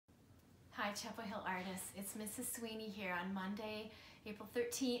Hi, Chapel Hill artists. It's Mrs. Sweeney here on Monday, April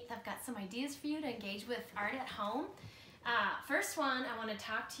 13th. I've got some ideas for you to engage with art at home. First one I want to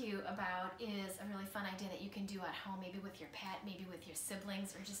talk to you about is a really fun idea that you can do at home, maybe with your pet, maybe with your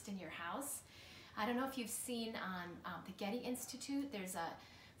siblings, or just in your house. I don't know if you've seen on the Getty Institute, there's a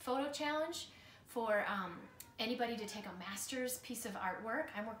photo challenge for anybody to take a master's piece of artwork.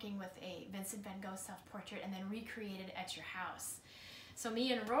 I'm working with a Vincent van Gogh self-portrait and then recreate it at your house. So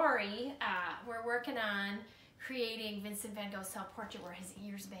me and Rory, we're working on creating Vincent van Gogh's self-portrait where his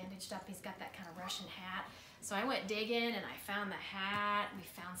ears bandaged up. He's got that kind of Russian hat. So I went digging and I found the hat. We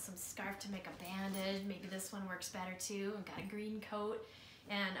found some scarf to make a bandage. Maybe this one works better too. And got a green coat.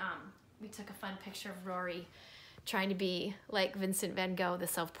 And we took a fun picture of Rory trying to be like Vincent van Gogh, the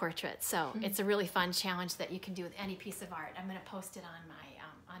self-portrait. So it's a really fun challenge that you can do with any piece of art. I'm going to post it on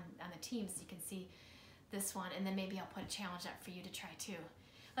my on the team so you can see this one, and then maybe I'll put a challenge up for you to try too.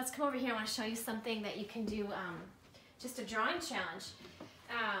 Let's come over here. I want to show you something that you can do, just a drawing challenge.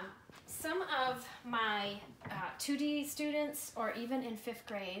 Some of my 2D students, or even in fourth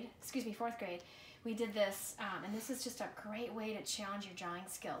grade, we did this, and this is just a great way to challenge your drawing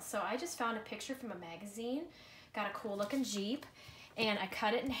skills. So I just found a picture from a magazine, got a cool looking Jeep, and I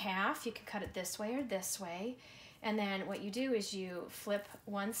cut it in half. You can cut it this way or this way. And then what you do is you flip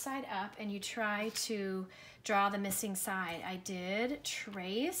one side up and you try to draw the missing side. I did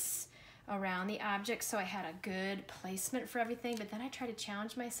trace around the object so I had a good placement for everything, but then I tried to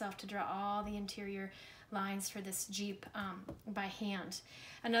challenge myself to draw all the interior lines for this Jeep by hand.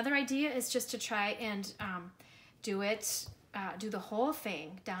 Another idea is just to try and do the whole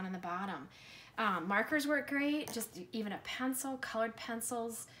thing down in the bottom. Markers work great, just even a pencil, colored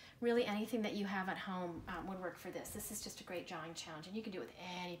pencils, really anything that you have at home would work for this. This is just a great drawing challenge, and you can do it with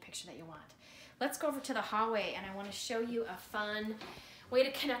any picture that you want. Let's go over to the hallway, and I want to show you a fun way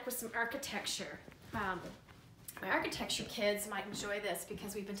to connect with some architecture. My architecture kids might enjoy this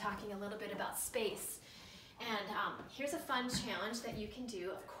because we've been talking a little bit about space. And here's a fun challenge that you can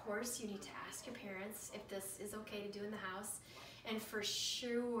do. Of course, you need to ask your parents if this is okay to do in the house. And for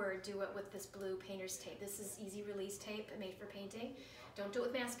sure, do it with this blue painter's tape. This is easy release tape made for painting. Don't do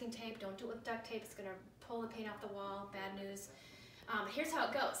it with masking tape. Don't do it with duct tape. It's going to pull the paint off the wall. Bad news. Here's how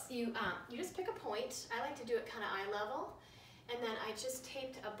it goes. You just pick a point. I like to do it kind of eye level. And then I just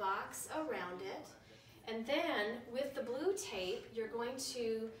taped a box around it. And then with the blue tape, you're going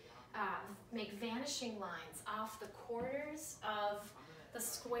to make vanishing lines off the corners of the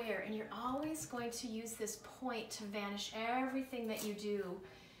square, and you're always going to use this point to vanish everything that you do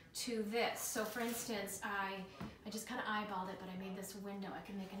to this. So for instance, I just kind of eyeballed it, but I made this window. I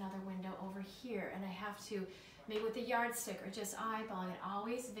can make another window over here, and I have to, maybe with a yardstick or just eyeballing, it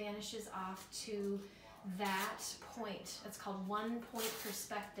always vanishes off to that point. It's called one point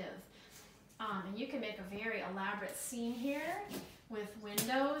perspective. And you can make a very elaborate scene here with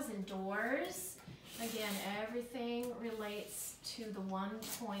windows and doors. Again, everything relates to the one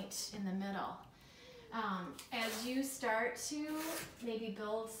point in the middle. As you start to maybe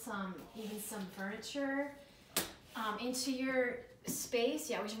build even some furniture into your space,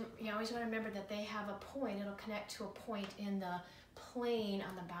 you always want to remember that they have a point. It'll connect to a point in the plane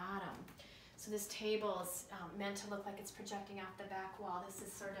on the bottom. So this table is meant to look like it's projecting off the back wall. This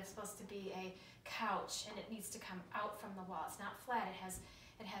is sort of supposed to be a couch, and it needs to come out from the wall. It's not flat,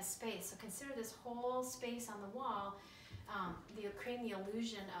 it has space. So consider this whole space on the wall, creating the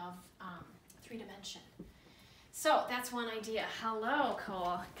illusion of 3-dimension. So that's one idea. Hello,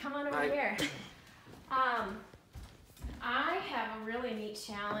 Cole. Come on over here. I have a really neat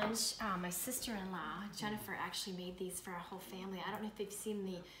challenge. My sister-in-law, Jennifer, actually made these for our whole family. I don't know if they've seen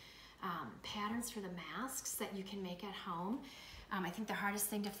the patterns for the masks that you can make at home. I think the hardest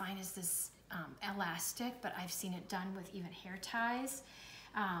thing to find is this elastic, but I've seen it done with even hair ties.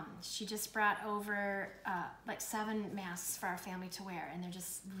 She just brought over like 7 masks for our family to wear, and they're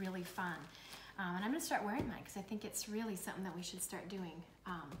just really fun. And I'm going to start wearing mine because I think it's really something that we should start doing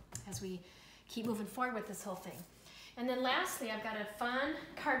as we keep moving forward with this whole thing. And then lastly, I've got a fun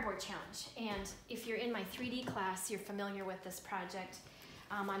cardboard challenge. And if you're in my 3D class, you're familiar with this project.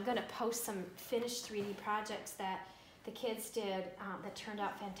 I'm going to post some finished 3D projects that the kids did that turned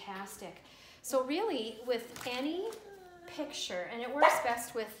out fantastic. So really, with any picture, and it works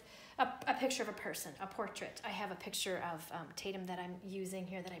best with a picture of a person, a portrait. I have a picture of Tatum that I'm using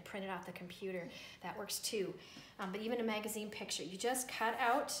here that I printed off the computer. That works too. But even a magazine picture, you just cut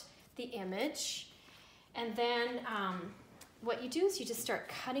out the image, and then what you do is you just start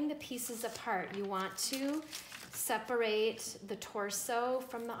cutting the pieces apart. You want to separate the torso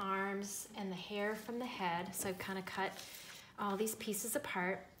from the arms and the hair from the head. So I've kind of cut all these pieces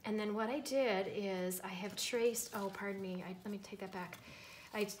apart. And then what I did is I have traced, oh, pardon me, let me take that back.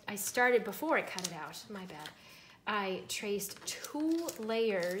 I started before I cut it out, my bad. I traced 2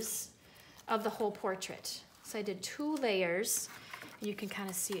 layers of the whole portrait. So I did 2 layers, you can kind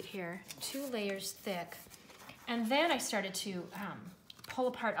of see it here, 2 layers thick. And then I started to pull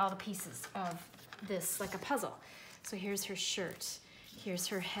apart all the pieces of this like a puzzle. So here's her shirt, here's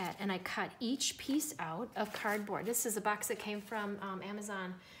her head, and I cut each piece out of cardboard. This is a box that came from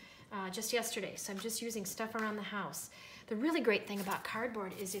Amazon just yesterday, so I'm just using stuff around the house. The really great thing about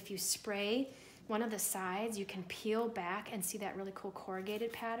cardboard is if you spray one of the sides, you can peel back and see that really cool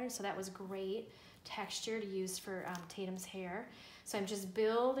corrugated pattern. So that was great texture to use for Tatum's hair. So I'm just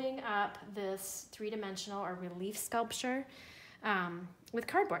building up this 3-dimensional or relief sculpture with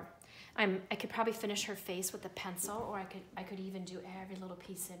cardboard. I could probably finish her face with a pencil, or I could even do every little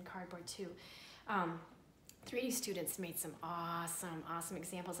piece in cardboard too. 3D students made some awesome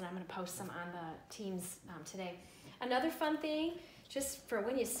examples, and I'm going to post some on the teams today. Another fun thing, just for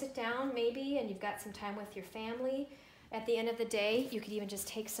when you sit down maybe and you've got some time with your family, at the end of the day, you could even just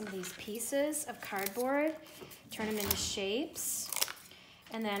take some of these pieces of cardboard, turn them into shapes,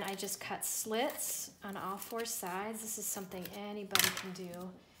 and then I just cut slits on all 4 sides. This is something anybody can do,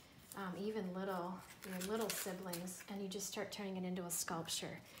 even your little siblings, and you just start turning it into a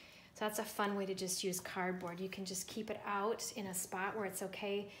sculpture. So that's a fun way to just use cardboard. You can just keep it out in a spot where it's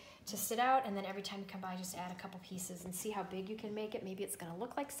okay to sit out, and then every time you come by, just add a couple pieces and see how big you can make it. Maybe it's gonna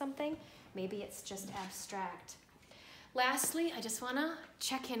look like something, maybe it's just abstract. Lastly, I just wanna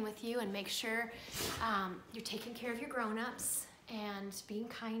check in with you and make sure you're taking care of your grown-ups and being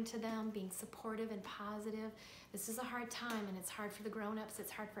kind to them, being supportive and positive. This is a hard time, and it's hard for the grown-ups,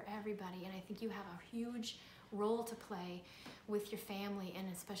 it's hard for everybody, and I think you have a huge role to play with your family and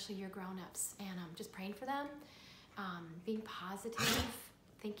especially your grown-ups, and just praying for them, being positive,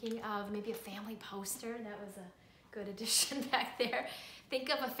 thinking of maybe a family poster. That was a good addition back there. Think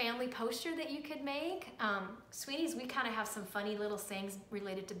of a family poster that you could make. Sweeties, we kind of have some funny little sayings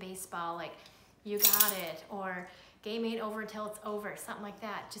related to baseball, like "you got it," or "game ain't over until it's over," something like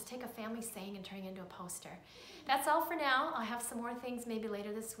that. Just take a family saying and turn it into a poster. That's all for now. I'll have some more things maybe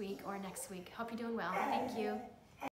later this week or next week. Hope you're doing well. Thank you.